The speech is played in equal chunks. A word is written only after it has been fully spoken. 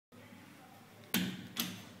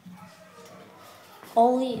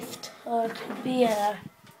All lift. It could be a.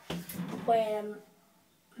 Wait a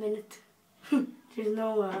minute. There's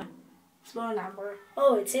no small number.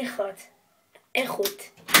 Oh, it's Echout. Echout.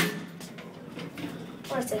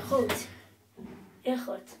 Where's Echout?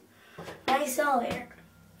 Echout. Nice elevator.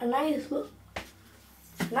 A nice look.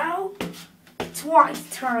 Now, twice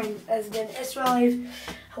turn has been Isralift,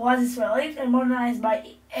 was Isralift, and modernized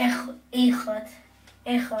by Echout.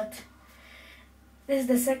 This is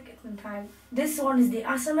the second time. This one is the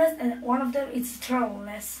awesomest, and one of them is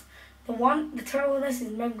Turtleness. The Turtleness is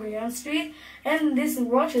Megrion Street, and this is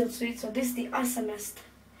Rotschild Street, so this is the awesomest.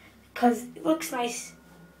 Because it looks nice.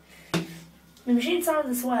 The machine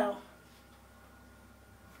sounds as well.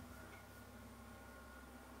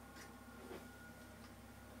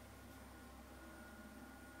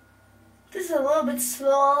 This is a little bit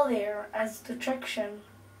slow there as the traction.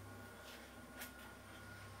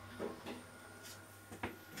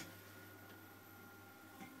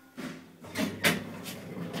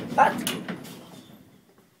 But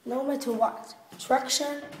no matter what,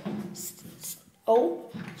 traction is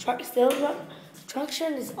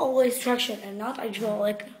always traction and not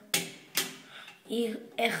hydraulic.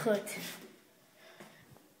 Echout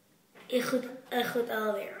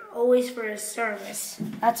elevator, always for a service.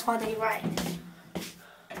 That's what they write.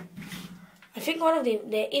 I think one of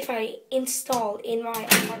if I installed in my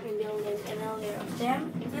apartment building an elevator of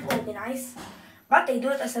them, it would be nice. But they do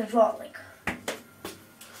it as a hydraulic.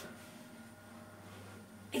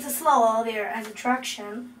 It's a slow elevator as a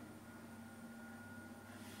traction.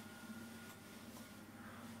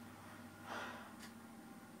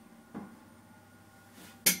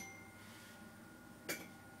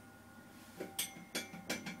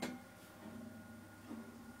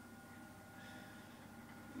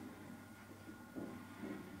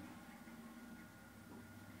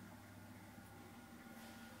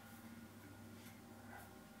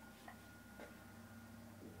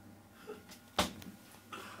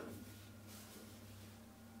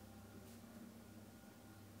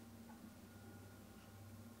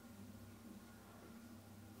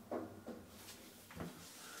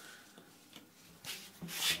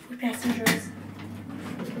 For passengers.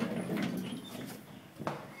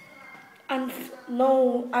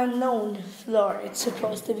 Unknown floor it's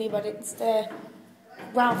supposed to be, but it's the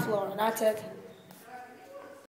ground floor, that's it.